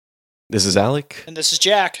This is Alec. And this is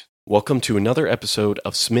Jack. Welcome to another episode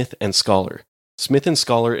of Smith and Scholar. Smith and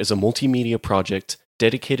Scholar is a multimedia project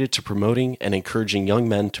dedicated to promoting and encouraging young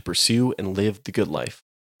men to pursue and live the good life.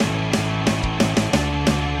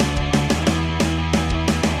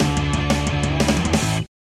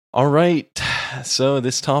 All right, so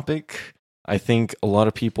this topic, I think a lot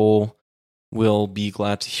of people will be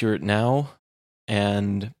glad to hear it now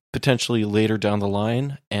and potentially later down the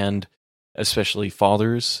line, and especially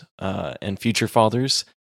fathers and future fathers,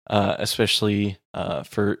 especially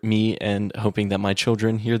for me and hoping that my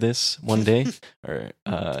children hear this one day.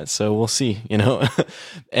 So we'll see,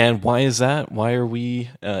 And why is that? Why are we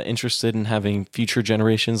interested in having future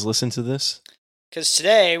generations listen to this? Because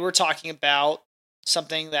today we're talking about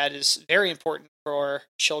something that is very important for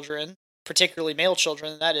children, particularly male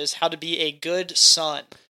children, and that is how to be a good son.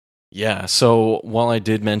 Yeah, so while I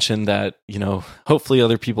did mention that, hopefully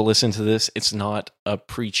other people listen to this, it's not a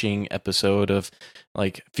preaching episode of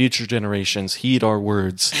like future generations heed our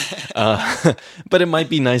words, but it might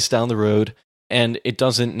be nice down the road, and it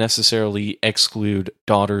doesn't necessarily exclude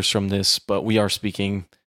daughters from this, but we are speaking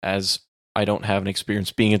as I don't have an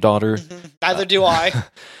experience being a daughter. Mm-hmm. Neither do I.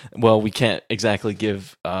 Well, we can't exactly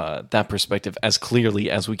give that perspective as clearly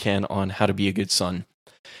as we can on how to be a good son.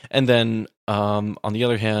 And then, on the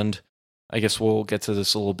other hand, I guess we'll get to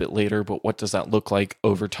this a little bit later, but what does that look like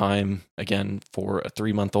over time, again, for a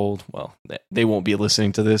 3-month-old? Well, they won't be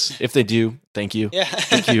listening to this. If they do, thank you. Yeah.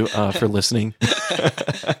 Thank you for listening.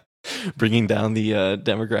 Bringing down the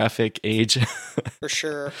demographic age. For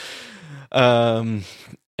sure.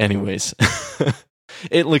 Anyways,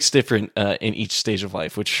 it looks different in each stage of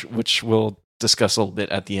life, which we'll discuss a little bit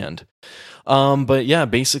at the end. But yeah,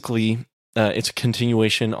 basically, it's a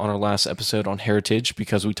continuation on our last episode on heritage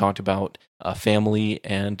because we talked about family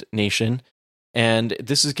and nation. And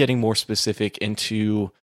this is getting more specific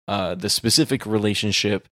into the specific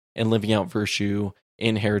relationship and living out virtue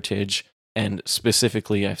in heritage. And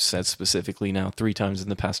specifically, I've said specifically now 3 times in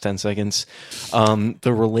the past 10 seconds,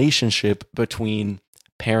 the relationship between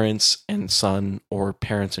parents and son, or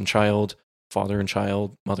parents and child, father and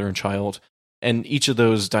child, mother and child. And each of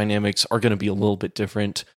those dynamics are going to be a little bit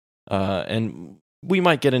different. And we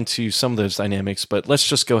might get into some of those dynamics, but let's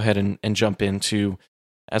just go ahead and jump into,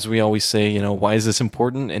 as we always say, why is this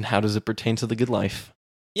important and how does it pertain to the good life?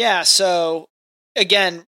 Yeah, so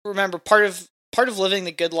again, remember, part of living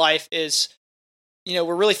the good life is,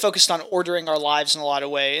 we're really focused on ordering our lives in a lot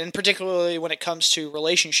of ways, and particularly when it comes to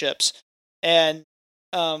relationships. And,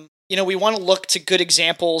 we want to look to good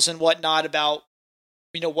examples and whatnot about,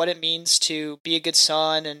 what it means to be a good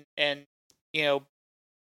son and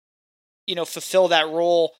fulfill that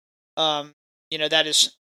role, that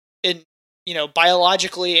is in,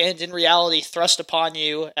 biologically and in reality thrust upon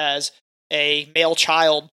you as a male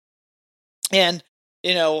child. And,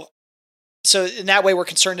 so in that way we're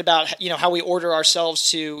concerned about, how we order ourselves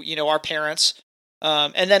to, our parents.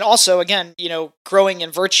 And then also, again, growing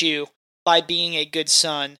in virtue by being a good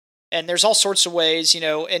son. And there's all sorts of ways,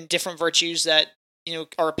 and different virtues that,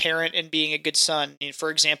 are apparent in being a good son.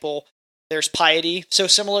 For example, there's piety. So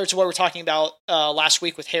similar to what we're talking about last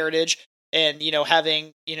week with heritage and,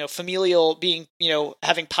 having, familial being,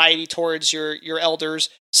 having piety towards your elders,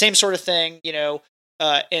 same sort of thing,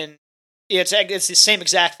 and it's the same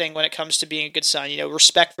exact thing when it comes to being a good son,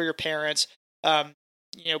 respect for your parents,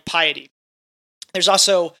 piety. There's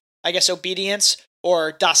also, I guess, obedience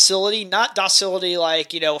or docility, not docility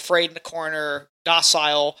like, afraid in the corner,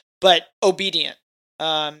 docile, but obedient,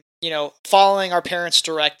 following our parents'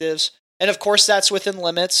 directives. And of course, that's within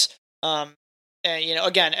limits. And,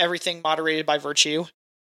 again, everything moderated by virtue.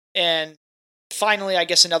 And finally, I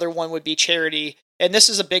guess another one would be charity. And this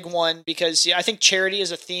is a big one because I think charity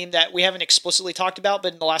is a theme that we haven't explicitly talked about,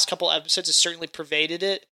 but in the last couple of episodes, it's certainly pervaded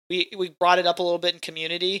it. We brought it up a little bit in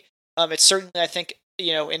community. It's certainly, I think,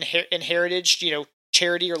 in heritage,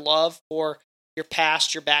 charity or love for your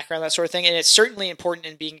past, your background, that sort of thing. And it's certainly important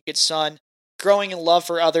in being a good son, growing in love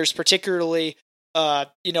for others, particularly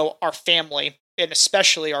our family, and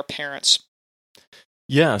especially our parents.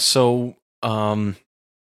 Yeah, so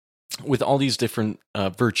with all these different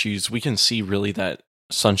virtues, we can see really that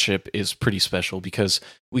sonship is pretty special because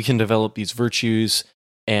we can develop these virtues,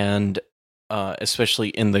 and especially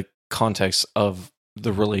in the context of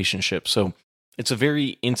the relationship. So it's a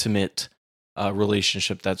very intimate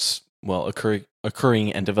relationship that's,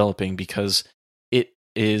 occurring and developing because it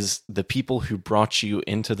is the people who brought you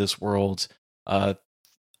into this world. I'll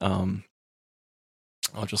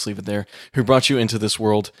just leave it there. Who brought you into this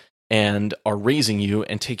world and are raising you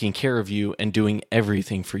and taking care of you and doing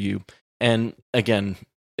everything for you. And again,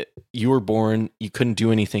 you were born, you couldn't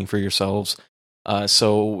do anything for yourselves.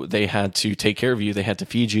 So they had to take care of you. They had to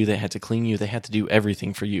feed you. They had to clean you. They had to do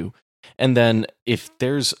everything for you. And then if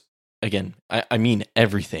there's, again, I mean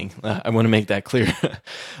everything. I want to make that clear.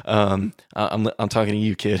 I'm talking to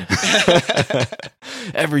you, kid.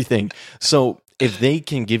 Everything. So if they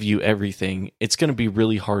can give you everything, it's going to be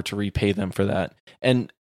really hard to repay them for that.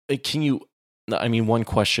 And one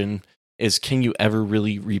question is, can you ever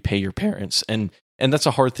really repay your parents? And that's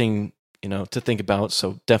a hard thing, to think about.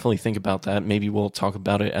 So definitely think about that. Maybe we'll talk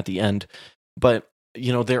about it at the end. But,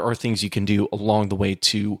 there are things you can do along the way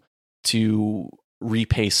to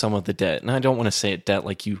repay some of the debt. And I don't want to say it debt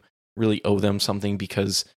like you really owe them something,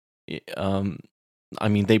 because,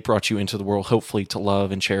 they brought you into the world hopefully to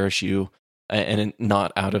love and cherish you, and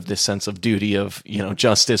not out of this sense of duty of,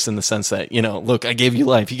 justice, in the sense that, look, I gave you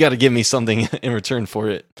life, you got to give me something in return for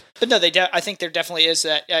it. But no, I think there definitely is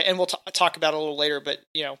that, and we'll talk about it a little later, but,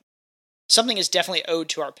 something is definitely owed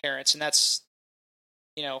to our parents, and that's,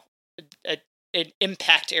 an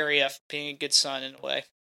impact area for being a good son in a way.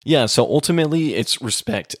 Yeah, so ultimately it's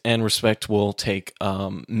respect, and respect will take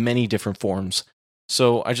many different forms.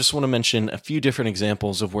 So I just want to mention a few different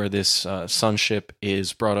examples of where this sonship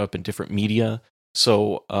is brought up in different media.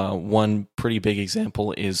 So one pretty big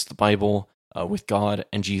example is the Bible, with God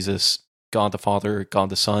and Jesus, God the Father, God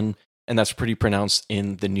the Son, and that's pretty pronounced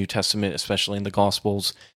in the New Testament, especially in the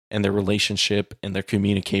Gospels, and their relationship and their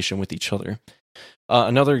communication with each other.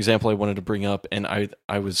 Another example I wanted to bring up, and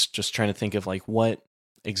I was just trying to think of what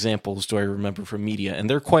examples do I remember from media, and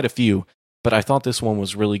there are quite a few, but I thought this one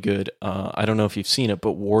was really good. I don't know if you've seen it,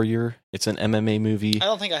 but Warrior, it's an MMA movie. I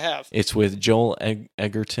don't think I have. It's with Joel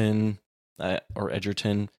Edgerton,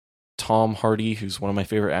 Tom Hardy, who's one of my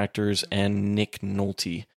favorite actors, and Nick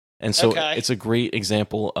Nolte. And so It's a great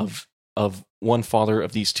example of one father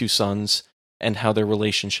of these two sons, and how their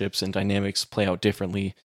relationships and dynamics play out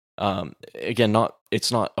differently. Again,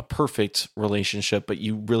 it's not a perfect relationship, but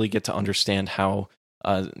you really get to understand how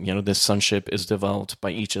this sonship is developed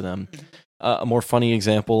by each of them. Mm-hmm. A more funny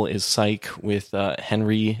example is Psych with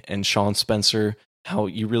Henry and Sean Spencer, how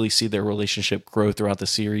you really see their relationship grow throughout the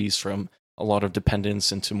series from a lot of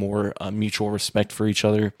dependence into more mutual respect for each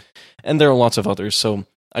other. And there are lots of others. So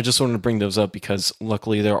I just wanted to bring those up because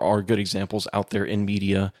luckily there are good examples out there in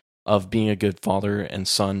media of being a good father and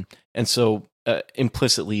son. And so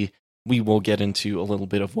implicitly, we will get into a little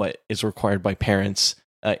bit of what is required by parents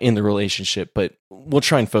in the relationship, but we'll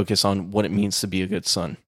try and focus on what it means to be a good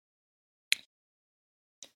son.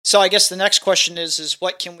 So I guess the next question is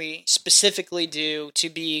what can we specifically do to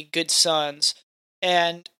be good sons?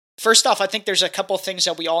 And first off, I think there's a couple of things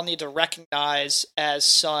that we all need to recognize as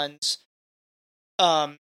sons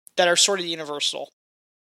that are sort of universal.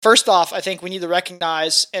 First off, I think we need to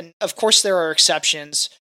recognize, and of course there are exceptions,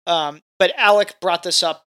 but Alec brought this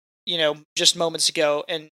up, just moments ago,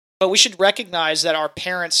 but we should recognize that our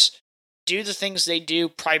parents do the things they do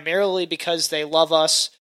primarily because they love us.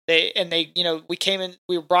 We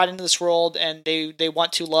were brought into this world, and they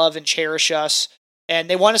want to love and cherish us, and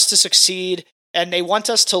they want us to succeed, and they want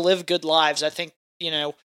us to live good lives. I think,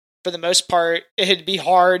 for the most part, it'd be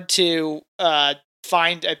hard to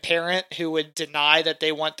find a parent who would deny that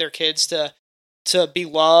they want their kids to be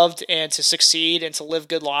loved and to succeed and to live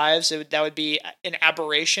good lives. That would be an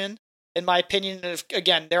aberration, in my opinion.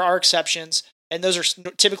 Again, there are exceptions, and those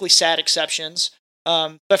are typically sad exceptions.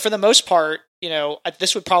 But for the most part,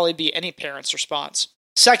 this would probably be any parent's response.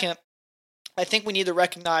 Second, I think we need to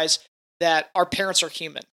recognize that our parents are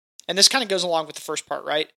human. And this kind of goes along with the first part,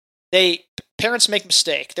 right? Parents make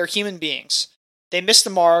mistakes. They're human beings. They miss the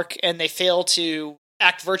mark, and they fail to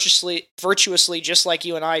act virtuously just like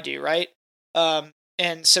you and I do, right?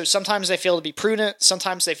 And so sometimes they fail to be prudent,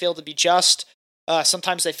 sometimes they fail to be just,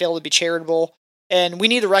 sometimes they fail to be charitable. And we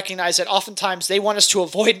need to recognize that oftentimes they want us to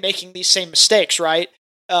avoid making these same mistakes, right?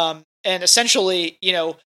 And essentially,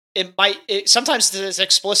 sometimes it's as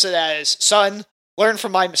explicit as, son, learn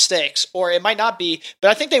from my mistakes, or it might not be,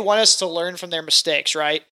 but I think they want us to learn from their mistakes,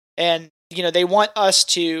 right? And, they want us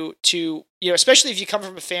to, especially if you come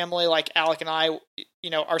from a family like Alec and I,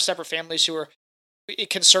 our separate families who are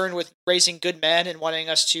concerned with raising good men and wanting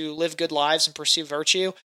us to live good lives and pursue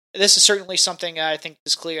virtue. This is certainly something I think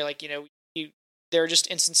is clear. There are just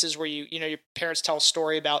instances where your parents tell a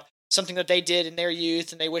story about something that they did in their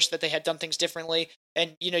youth, and they wish that they had done things differently.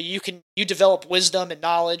 And you develop wisdom and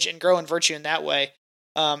knowledge and grow in virtue in that way.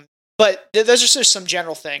 But those are just some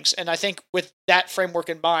general things, and I think with that framework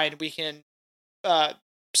in mind, we can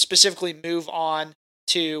specifically move on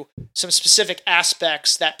to some specific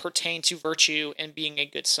aspects that pertain to virtue and being a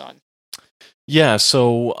good son. Yeah,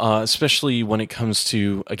 so especially when it comes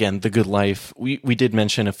to, again, the good life, we did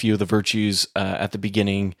mention a few of the virtues at the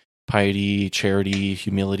beginning: piety, charity,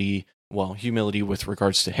 humility. Well, humility with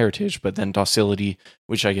regards to heritage, but then docility,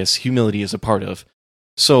 which I guess humility is a part of.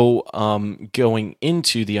 So, going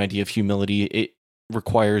into the idea of humility, it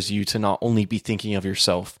requires you to not only be thinking of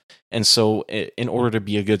yourself. And so, in order to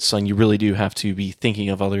be a good son, you really do have to be thinking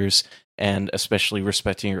of others and especially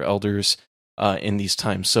respecting your elders in these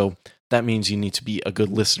times. So, that means you need to be a good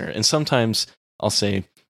listener. And sometimes I'll say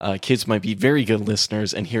kids might be very good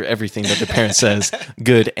listeners and hear everything that their parent says,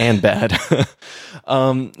 good and bad.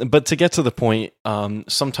 But to get to the point,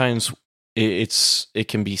 sometimes it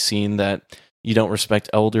can be seen that you don't respect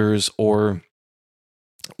elders, or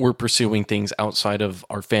we're pursuing things outside of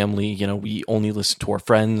our family. You know, we only listen to our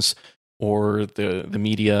friends or the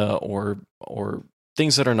media, or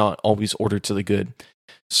things that are not always ordered to the good.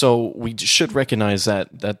 So we should recognize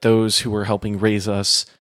that those who are helping raise us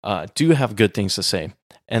do have good things to say,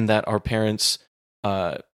 and that our parents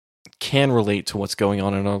can relate to what's going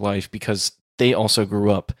on in our life because they also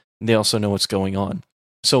grew up. They also know what's going on.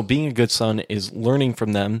 So being a good son is learning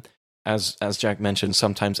from them, as Jack mentioned,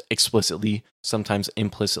 sometimes explicitly, sometimes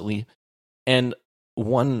implicitly. And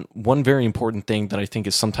one very important thing that I think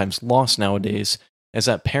is sometimes lost nowadays is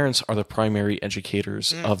that parents are the primary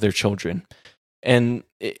educators of their children. And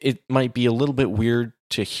it might be a little bit weird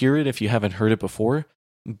to hear it if you haven't heard it before.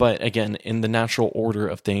 But again, in the natural order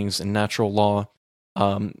of things and natural law,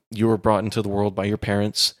 you were brought into the world by your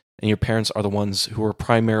parents, and your parents are the ones who are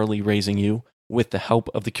primarily raising you with the help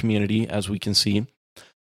of the community, as we can see.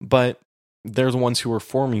 But they're the ones who are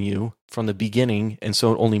forming you from the beginning, and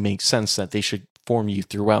so it only makes sense that they should form you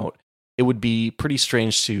throughout. It would be pretty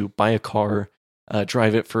strange to buy a car,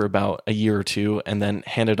 drive it for about a year or two, and then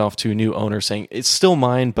hand it off to a new owner saying, it's still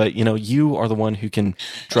mine, but you are the one who can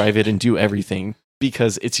drive it and do everything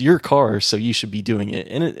because it's your car, so you should be doing it.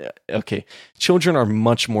 And okay, children are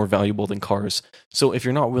much more valuable than cars. So if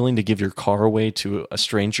you're not willing to give your car away to a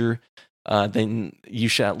stranger, then you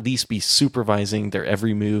should at least be supervising their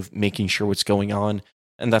every move, making sure what's going on.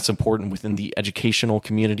 And that's important within the educational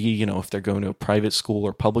community, if they're going to a private school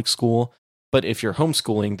or public school. But if you're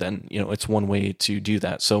homeschooling, then, it's one way to do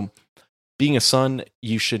that. So being a son,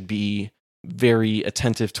 you should be very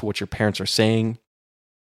attentive to what your parents are saying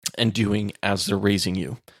and doing as they're raising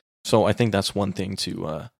you. So I think that's one thing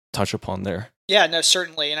to touch upon there. Yeah, no,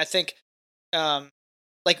 certainly. And I think,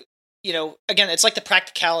 like, again, it's like the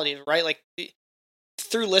practicality, right? Like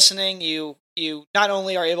through listening, you not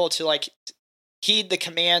only are able to like heed the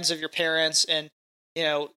commands of your parents and,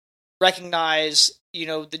 recognize,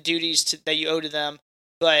 the duties that you owe to them,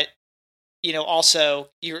 but, also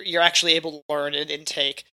you're actually able to learn and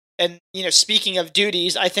take. And, speaking of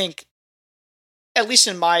duties, I think, at least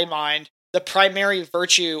in my mind, the primary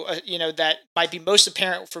virtue, that might be most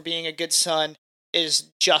apparent for being a good son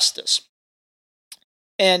is justice.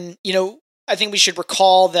 And, I think we should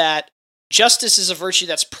recall that justice is a virtue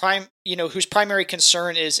that's whose primary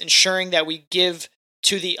concern is ensuring that we give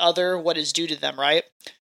to the other what is due to them, right?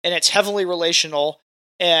 And it's heavily relational.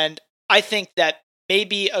 And I think that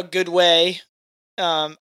maybe a good way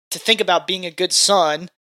to think about being a good son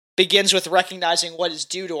begins with recognizing what is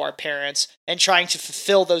due to our parents and trying to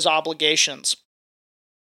fulfill those obligations.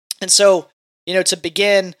 And so, to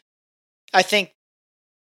begin, I think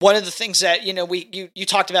one of the things that, you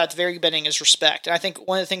talked about at the very beginning is respect. And I think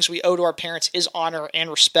one of the things we owe to our parents is honor and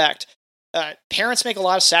respect. Parents make a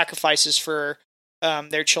lot of sacrifices for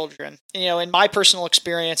their children. In my personal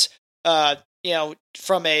experience,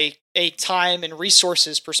 from a time and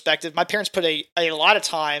resources perspective, my parents put a lot of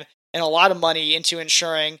time and a lot of money into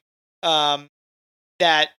ensuring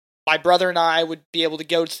that my brother and I would be able to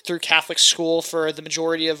go through Catholic school for the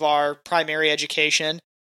majority of our primary education,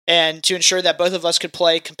 and to ensure that both of us could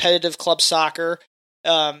play competitive club soccer.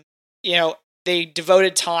 They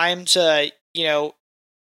devoted time to,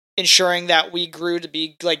 ensuring that we grew to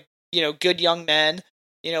be like, good young men,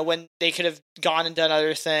 when they could have gone and done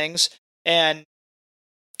other things. And,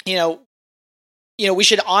 we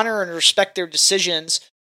should honor and respect their decisions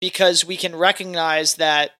because we can recognize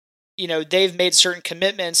that, they've made certain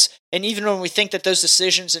commitments. And even when we think that those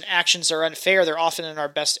decisions and actions are unfair, they're often in our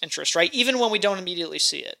best interest, right? Even when we don't immediately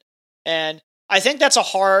see it. And I think that's a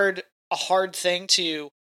hard thing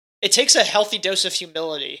it takes a healthy dose of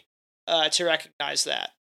humility to recognize that.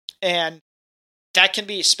 And that can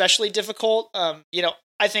be especially difficult.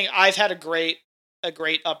 I think I've had a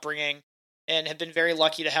great upbringing and have been very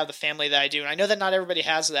lucky to have the family that I do. And I know that not everybody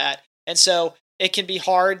has that. And so it can be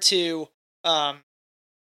hard to,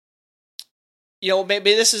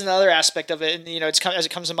 maybe this is another aspect of it, and as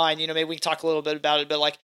it comes to mind, maybe we can talk a little bit about it, but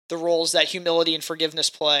like the roles that humility and forgiveness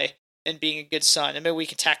play in being a good son, and maybe we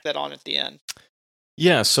can tack that on at the end.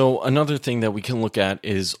 Yeah, so another thing that we can look at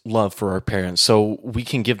is love for our parents. So we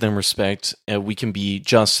can give them respect, we can be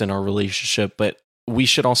just in our relationship, but we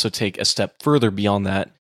should also take a step further beyond that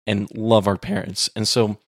and love our parents. And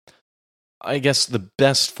so I guess the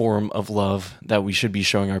best form of love that we should be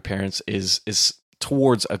showing our parents is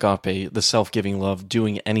towards agape, the self-giving love,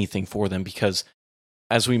 doing anything for them, because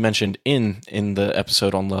as we mentioned in the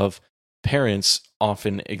episode on love, parents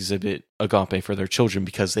often exhibit agape for their children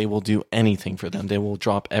because they will do anything for them. They will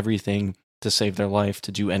drop everything to save their life,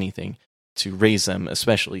 to do anything, to raise them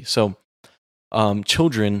especially. So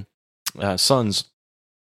children, sons,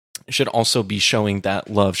 should also be showing that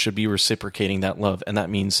love, should be reciprocating that love. And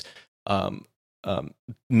that means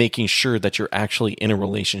making sure that you're actually in a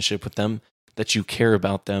relationship with them, that you care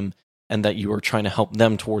about them, and that you are trying to help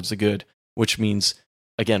them towards the good, which means,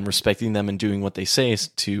 again, respecting them and doing what they say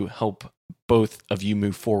to help both of you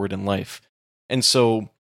move forward in life. And so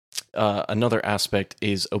another aspect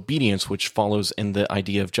is obedience, which follows in the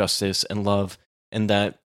idea of justice and love, and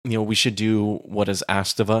that we should do what is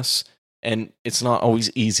asked of us. And it's not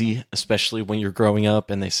always easy, especially when you're growing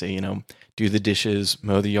up and they say, do the dishes,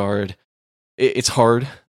 mow the yard. It's hard,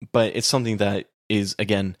 but it's something that is,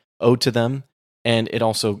 again, owed to them. And it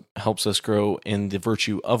also helps us grow in the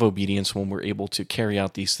virtue of obedience when we're able to carry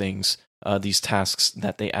out these things, these tasks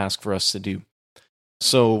that they ask for us to do.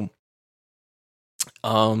 So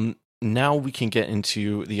now we can get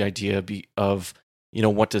into the idea of,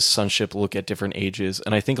 what does sonship look at different ages?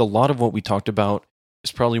 And I think a lot of what we talked about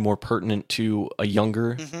is probably more pertinent to a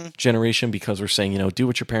younger generation, because we're saying, do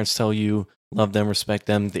what your parents tell you, love them, respect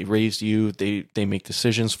them. They raised you. They make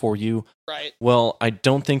decisions for you. Right. Well, I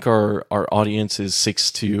don't think our audience is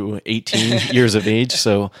 6 to 18 years of age,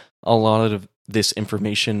 so a lot of this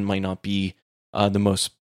information might not be the most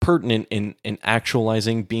pertinent in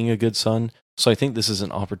actualizing being a good son. So I think this is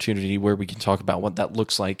an opportunity where we can talk about what that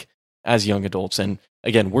looks like as young adults. And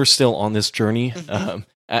again, we're still on this journey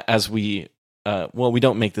as we we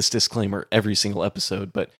don't make this disclaimer every single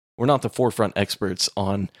episode, but we're not the forefront experts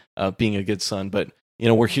on being a good son. But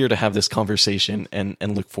we're here to have this conversation and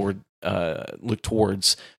look look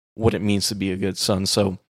towards what it means to be a good son.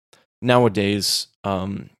 So nowadays,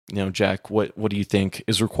 Jack, what do you think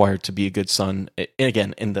is required to be a good son?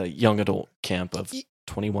 Again, in the young adult camp of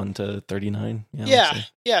 21 to 39.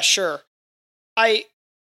 Yeah, sure.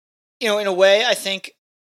 In a way, I think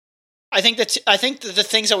that the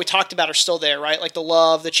things that we talked about are still there, right? Like the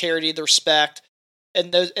love, the charity, the respect,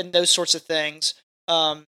 and those sorts of things.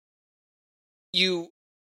 I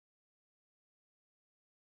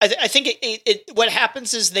think what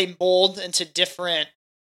happens is they mold into different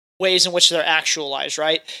ways in which they're actualized,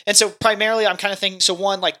 right? And so primarily, I'm kind of thinking. So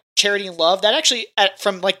one, like charity and love, that actually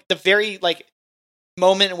from like the very like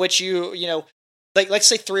moment in which like let's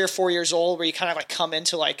say 3 or 4 years old, where you kind of like come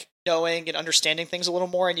into like knowing and understanding things a little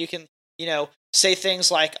more, and you can say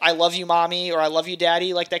things like "I love you, mommy," or "I love you,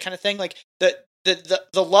 daddy," like that kind of thing. Like the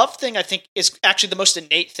love thing, I think, is actually the most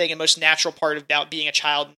innate thing and most natural part about being a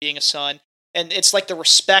child and being a son. And it's like the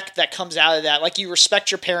respect that comes out of that. Like you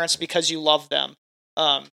respect your parents because you love them,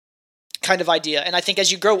 kind of idea. And I think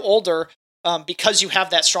as you grow older, because you have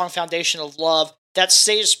that strong foundation of love, that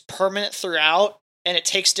stays permanent throughout, and it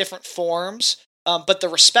takes different forms. But the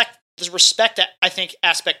respect I think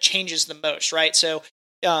aspect changes the most, right? So,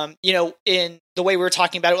 in the way we were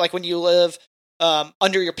talking about it, like when you live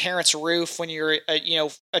under your parents' roof when you're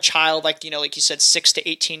a child, like like you said, 6 to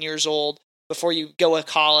 18 years old, before you go to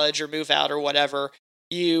college or move out or whatever,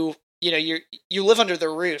 you live under the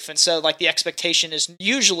roof, and so like the expectation is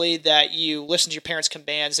usually that you listen to your parents'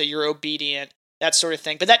 commands, that you're obedient, that sort of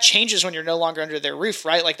thing. But that changes when you're no longer under their roof,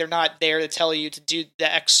 right? Like they're not there to tell you to do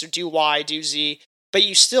the X or do Y, do Z, but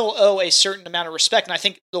you still owe a certain amount of respect. And I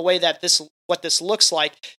think the way that what this looks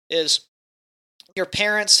like is your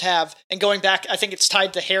parents have, and going back, I think it's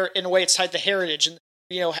tied to in a way it's tied to heritage. And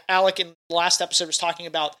Alec in the last episode was talking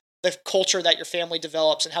about the culture that your family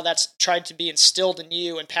develops and how that's tried to be instilled in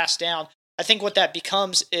you and passed down. I think what that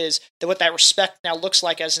becomes is that what that respect now looks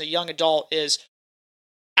like as a young adult is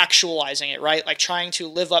actualizing it, right? Like trying to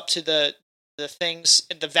live up to the things,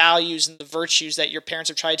 the values and the virtues that your parents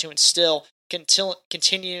have tried to instill,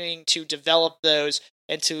 continuing to develop those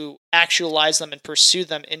and to actualize them and pursue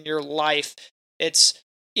them in your life. It's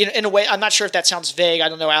in a way, I'm not sure if that sounds vague. I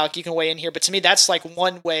don't know, Alec, you can weigh in here, but to me, that's like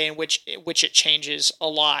one way in which it changes a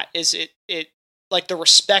lot. Is it like the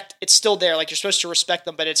respect? It's still there. Like you're supposed to respect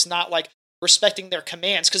them, but it's not like respecting their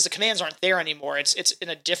commands, because the commands aren't there anymore. It's in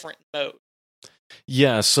a different mode.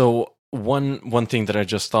 Yeah, so one thing that I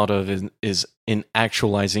just thought of is in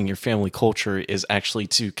actualizing your family culture is actually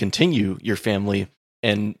to continue your family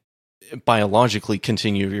and biologically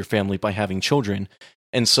continue your family by having children.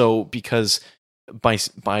 And so because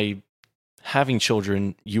by having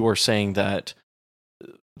children, you are saying that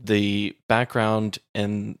the background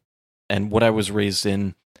and what I was raised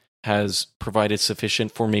in has provided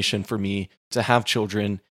sufficient formation for me to have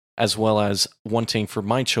children, as well as wanting for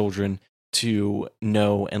my children to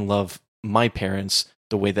know and love my parents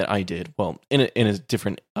the way that I did. Well, in a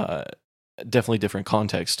different, definitely different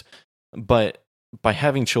context. But by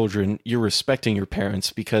having children, you're respecting your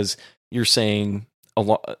parents because you're saying a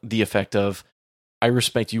lot the effect of, I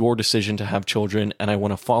respect your decision to have children, and I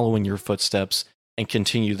want to follow in your footsteps and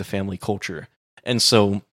continue the family culture. And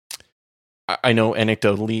so I know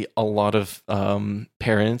anecdotally a lot of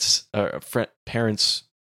parents,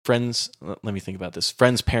 friends, let me think about this,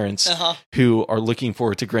 friends' parents who are looking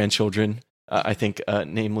forward to grandchildren. I think,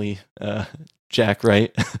 namely, Jack,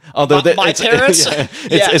 right? Although my parents,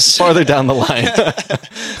 it's farther down the line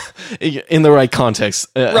in the right context,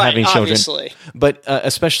 right, having children. Obviously. But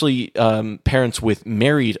especially parents with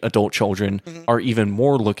married adult children are even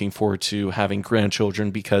more looking forward to having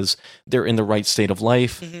grandchildren because they're in the right state of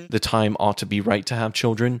life. The time ought to be right to have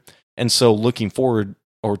children, and so looking forward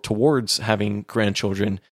or towards having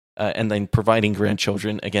grandchildren and then providing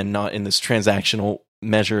grandchildren, again, not in this transactional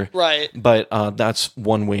measure, right? But that's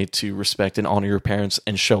one way to respect and honor your parents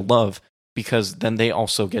and show love, because then they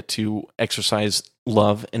also get to exercise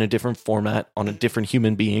love in a different format on a different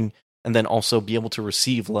human being, and then also be able to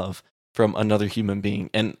receive love from another human being.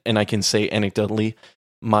 And I can say anecdotally,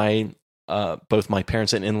 my both my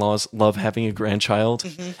parents and in-laws love having a grandchild,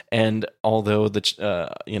 and although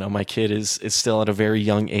my kid is still at a very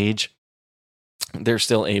young age, they're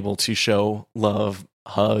still able to show love,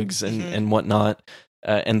 hugs, and whatnot.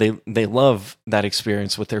 And they love that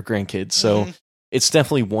experience with their grandkids. So it's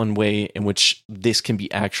definitely one way in which this can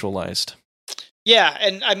be actualized. Yeah,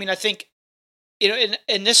 and I mean, I think,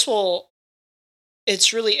 and this will,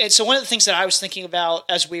 so one of the things that I was thinking about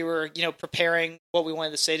as we were, preparing what we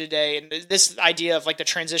wanted to say today, and this idea of like the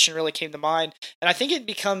transition really came to mind, and I think it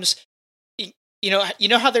becomes,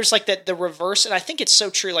 how there's like the reverse, and I think it's so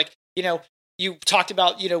true, like, you talked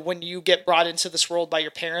about, when you get brought into this world by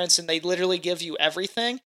your parents and they literally give you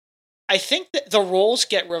everything. I think that the roles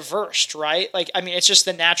get reversed, right? Like, I mean, it's just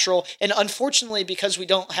the natural, and unfortunately, because we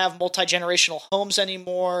don't have multi-generational homes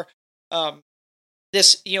anymore,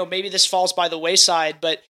 maybe this falls by the wayside,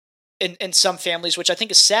 but in some families, which I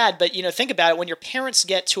think is sad, but, think about it, when your parents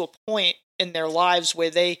get to a point in their lives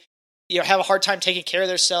where they, have a hard time taking care of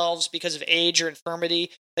themselves because of age or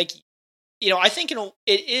infirmity, like, I think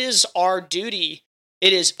it is our duty.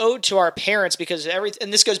 It is owed to our parents because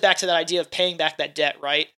and this goes back to that idea of paying back that debt,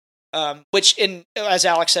 right? Which, as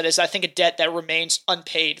Alex said, is I think a debt that remains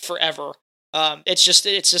unpaid forever. It's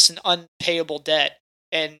just an unpayable debt,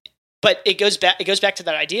 but it goes back to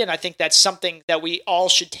that idea, and I think that's something that we all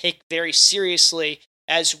should take very seriously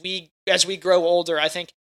as we grow older. I think,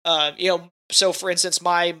 so for instance,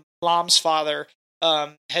 my mom's father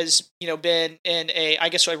has been in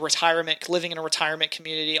living in a retirement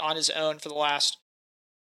community on his own for the last,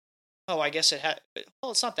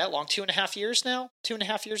 it's not that long, 2.5 years now,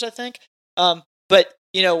 2.5 years, I think. But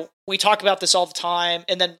we talk about this all the time,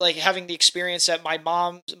 and then like having the experience that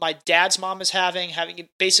my dad's mom is having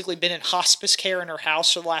basically been in hospice care in her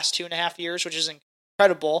house for the last 2.5 years, which is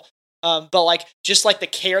incredible. But like, just like the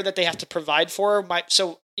care that they have to provide for her,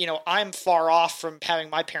 I'm far off from having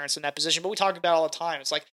my parents in that position, but we talk about it all the time.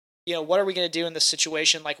 It's like, what are we going to do in this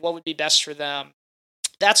situation? Like, what would be best for them?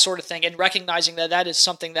 That sort of thing. And recognizing that is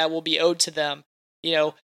something that will be owed to them,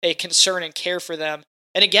 a concern and care for them.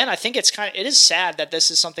 And again, I think it is sad that this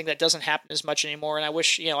is something that doesn't happen as much anymore. And I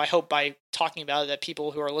wish, I hope by talking about it that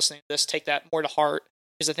people who are listening to this take that more to heart,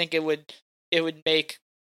 because I think it would make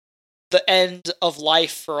the end of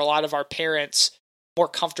life for a lot of our parents more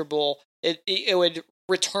comfortable. It would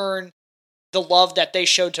return the love that they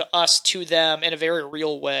showed to us to them in a very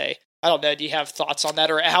real way. I don't know. Do you have thoughts on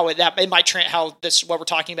that, or how it might what we're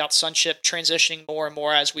talking about, sonship transitioning more and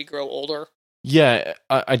more as we grow older? Yeah,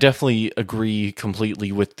 I definitely agree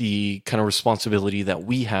completely with the kind of responsibility that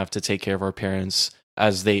we have to take care of our parents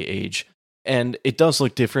as they age. And it does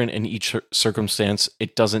look different in each circumstance.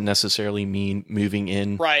 It doesn't necessarily mean moving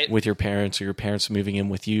in with your parents or your parents moving in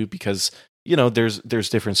with you, because, there's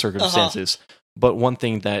different circumstances. But one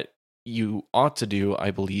thing that you ought to do, I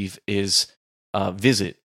believe, is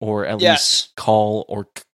visit, or at least call, or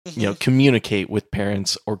communicate with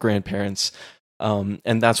parents or grandparents.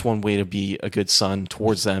 And that's one way to be a good son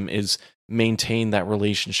towards them, is maintain that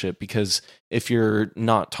relationship, because if you're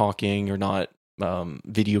not talking or not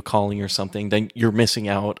video calling or something, then you're missing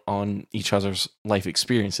out on each other's life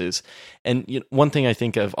experiences. And one thing I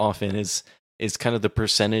think of often is kind of the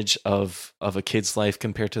percentage of a kid's life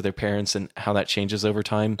compared to their parents and how that changes over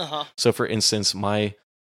time. Uh-huh. So for instance, my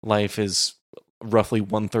life is roughly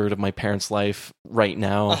 1/3 of my parents' life right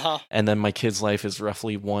now. Uh-huh. And then my kid's life is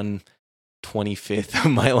roughly 1/25 of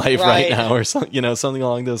my life right now, or something, something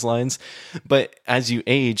along those lines. But as you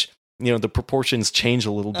age, the proportions change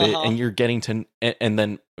a little bit, and you're getting to, and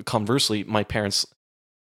then conversely, my parents,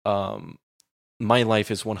 my life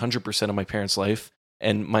is 100% of my parents' life,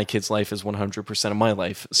 and my kid's life is 100% of my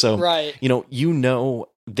life. So,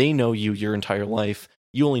 they know you your entire life.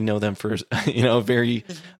 You only know them for, a very,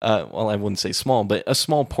 well, I wouldn't say small, but a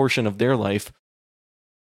small portion of their life.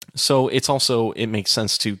 So it makes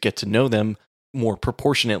sense to get to know them more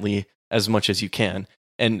proportionately as much as you can.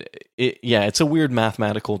 And it's a weird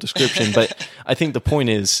mathematical description, but I think the point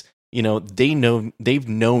is, they've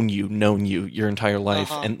known you your entire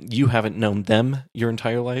life, and you haven't known them your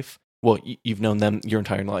entire life. Well, you've known them your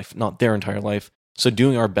entire life, not their entire life. So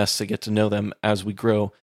doing our best to get to know them as we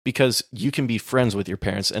grow, because you can be friends with your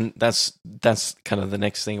parents, and that's kind of the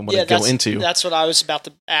next thing I want to go into. That's what I was about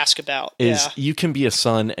to ask about. You can be a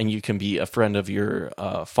son and you can be a friend of your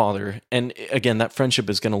father, and again, that friendship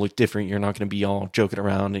is going to look different. You're not going to be all joking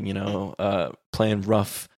around and playing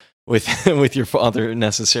rough with your father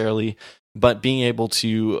necessarily, but being able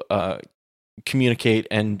to communicate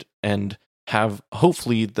and have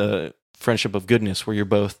hopefully the friendship of goodness where you're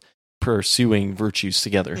both pursuing virtues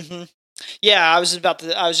together. Mm-hmm. Yeah, I was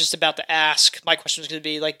just about to ask. My question was going to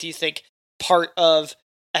be like, do you think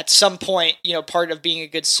at some point, part of being a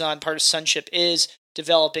good son, part of sonship is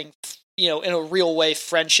developing, in a real way,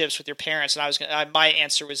 friendships with your parents? And my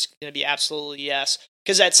answer was going to be absolutely yes,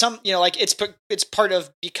 because at some, it's part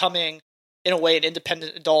of becoming, in a way, an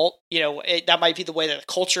independent adult. That might be the way that the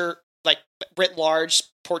culture, like writ large,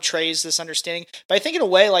 portrays this understanding. But I think in a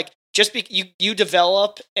way, like, you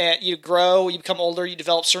develop and you grow, you become older, you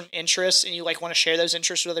develop certain interests, and you want to share those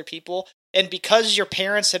interests with other people. And because your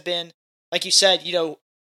parents have been, like you said,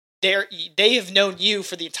 they have known you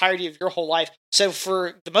for the entirety of your whole life. So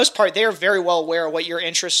for the most part, they are very well aware of what your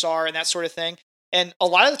interests are and that sort of thing. And a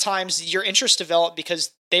lot of the times your interests develop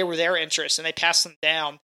because they were their interests and they pass them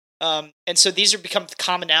down. And so these have become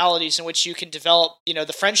commonalities in which you can develop,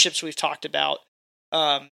 the friendships we've talked about.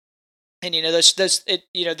 And it's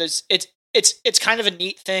kind of a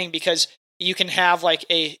neat thing, because you can have like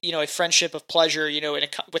a friendship of pleasure,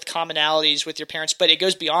 with commonalities with your parents, but it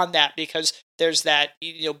goes beyond that, because there's that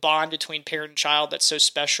bond between parent and child that's so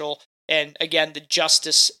special, and again, the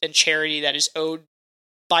justice and charity that is owed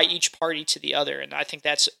by each party to the other. And I think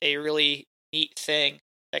that's a really neat thing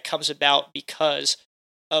that comes about because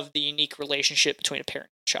of the unique relationship between a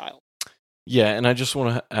parent and child. Yeah, and I just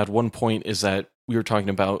want to add one point, is that we were talking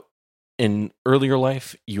about in earlier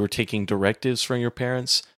life, you were taking directives from your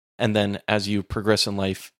parents, and then as you progress in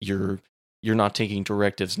life, you're not taking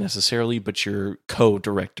directives necessarily, but you're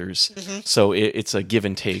co-directors. Mm-hmm. So it's a give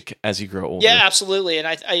and take as you grow older. Yeah, absolutely. And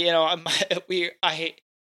I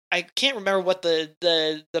can't remember what the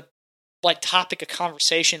topic of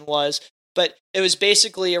conversation was, but it was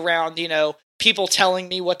basically around people telling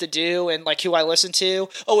me what to do and who I listen to.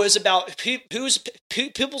 Oh, it was about people's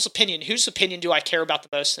opinion. Whose opinion do I care about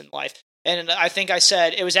the most in life? And I think I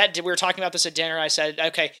said, we were talking about this at dinner. I said,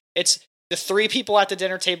 okay, it's the three people at the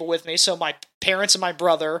dinner table with me. So my parents and my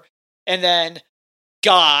brother, and then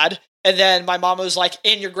God. And then my mom was like,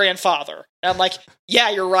 and your grandfather. And I'm like,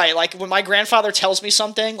 yeah, you're right. Like when my grandfather tells me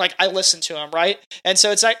something, I listen to him. Right. And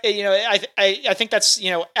so it's I think that's,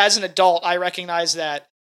 as an adult, I recognize that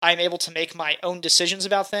I'm able to make my own decisions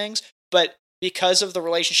about things, but because of the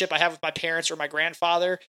relationship I have with my parents or my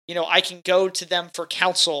grandfather, I can go to them for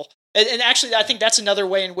counsel. And actually, I think that's another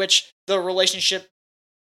way in which the relationship,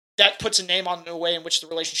 that puts a name on the way in which the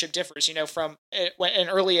relationship differs, from an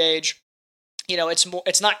early age,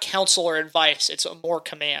 it's not counsel or advice, it's more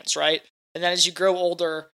commands, right? And then as you grow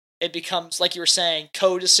older, it becomes, like you were saying,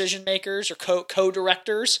 co-decision makers or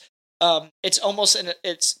co-directors. It's almost,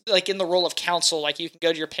 it's like in the role of counsel, like you can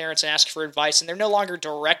go to your parents and ask for advice, and they're no longer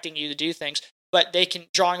directing you to do things, but they can,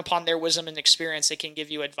 drawing upon their wisdom and experience, they can give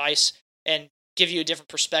you advice and give you a different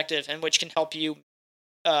perspective, and which can help you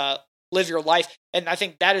live your life. And I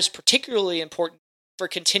think that is particularly important for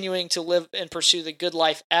continuing to live and pursue the good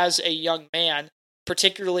life as a young man,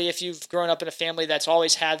 particularly if you've grown up in a family that's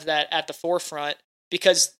always had that at the forefront,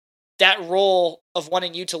 because that role of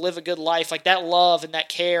wanting you to live a good life, like that love and that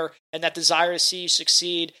care and that desire to see you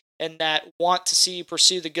succeed and that want to see you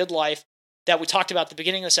pursue the good life that we talked about at the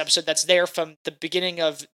beginning of this episode, that's there from the beginning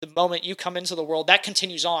of the moment you come into the world, that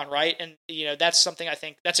continues on, right? And, that's something I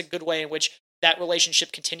think that's a good way in which that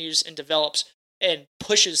relationship continues and develops and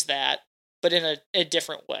pushes that, but in a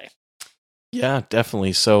different way. Yeah,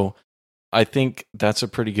 definitely. So I think that's a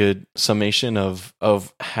pretty good summation of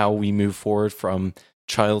how we move forward from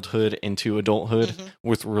childhood into adulthood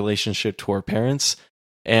with relationship to our parents.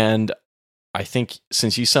 And I think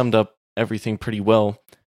since you summed up everything pretty well,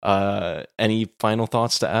 any final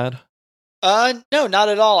thoughts to add? No, not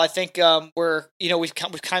at all. I think we've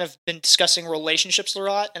kind of been discussing relationships a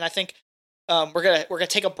lot, and I think we're gonna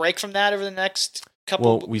take a break from that over the next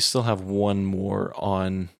couple. Well, we still have one more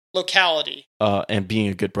on locality. And being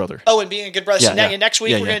a good brother. Oh, and being a good brother. Yeah, so next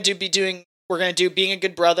week we're gonna do being a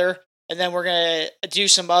good brother, and then we're gonna do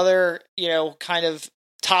some other kind of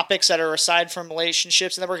topics that are aside from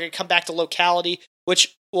relationships, and then we're gonna come back to locality,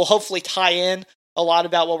 which will hopefully tie in a lot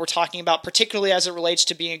about what we're talking about, particularly as it relates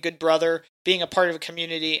to being a good brother, being a part of a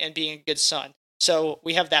community, and being a good son. So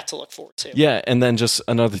we have that to look forward to. Yeah, and then just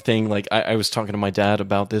another thing, like I was talking to my dad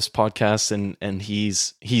about this podcast, and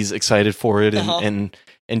he's excited for it and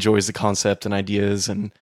enjoys the concept and ideas,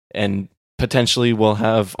 and potentially we'll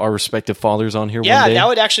have our respective fathers on here one day. Yeah, that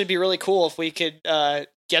would actually be really cool if we could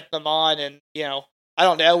get them on, and I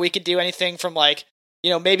don't know, we could do anything from like,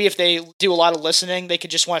 maybe if they do a lot of listening, they could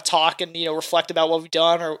just want to talk and, reflect about what we've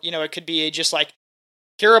done, or, it could be just like,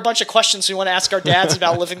 here are a bunch of questions we want to ask our dads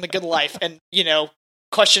about living the good life, and,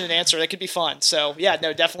 question and answer. That could be fun. So yeah,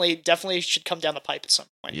 no, definitely should come down the pipe at some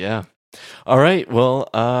point. Yeah. All right. Well,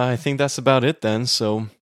 I think that's about it then. So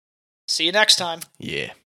see you next time.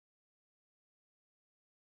 Yeah.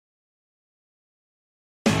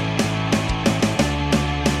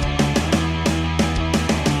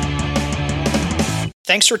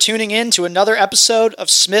 Thanks for tuning in to another episode of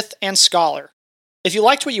Smith and Scholar. If you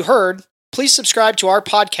liked what you heard, please subscribe to our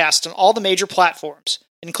podcast on all the major platforms,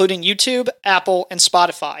 including YouTube, Apple, and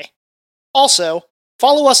Spotify. Also,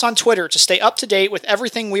 follow us on Twitter to stay up to date with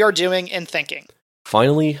everything we are doing and thinking.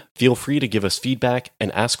 Finally, feel free to give us feedback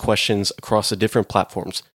and ask questions across the different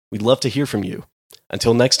platforms. We'd love to hear from you.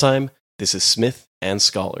 Until next time, this is Smith and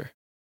Scholar.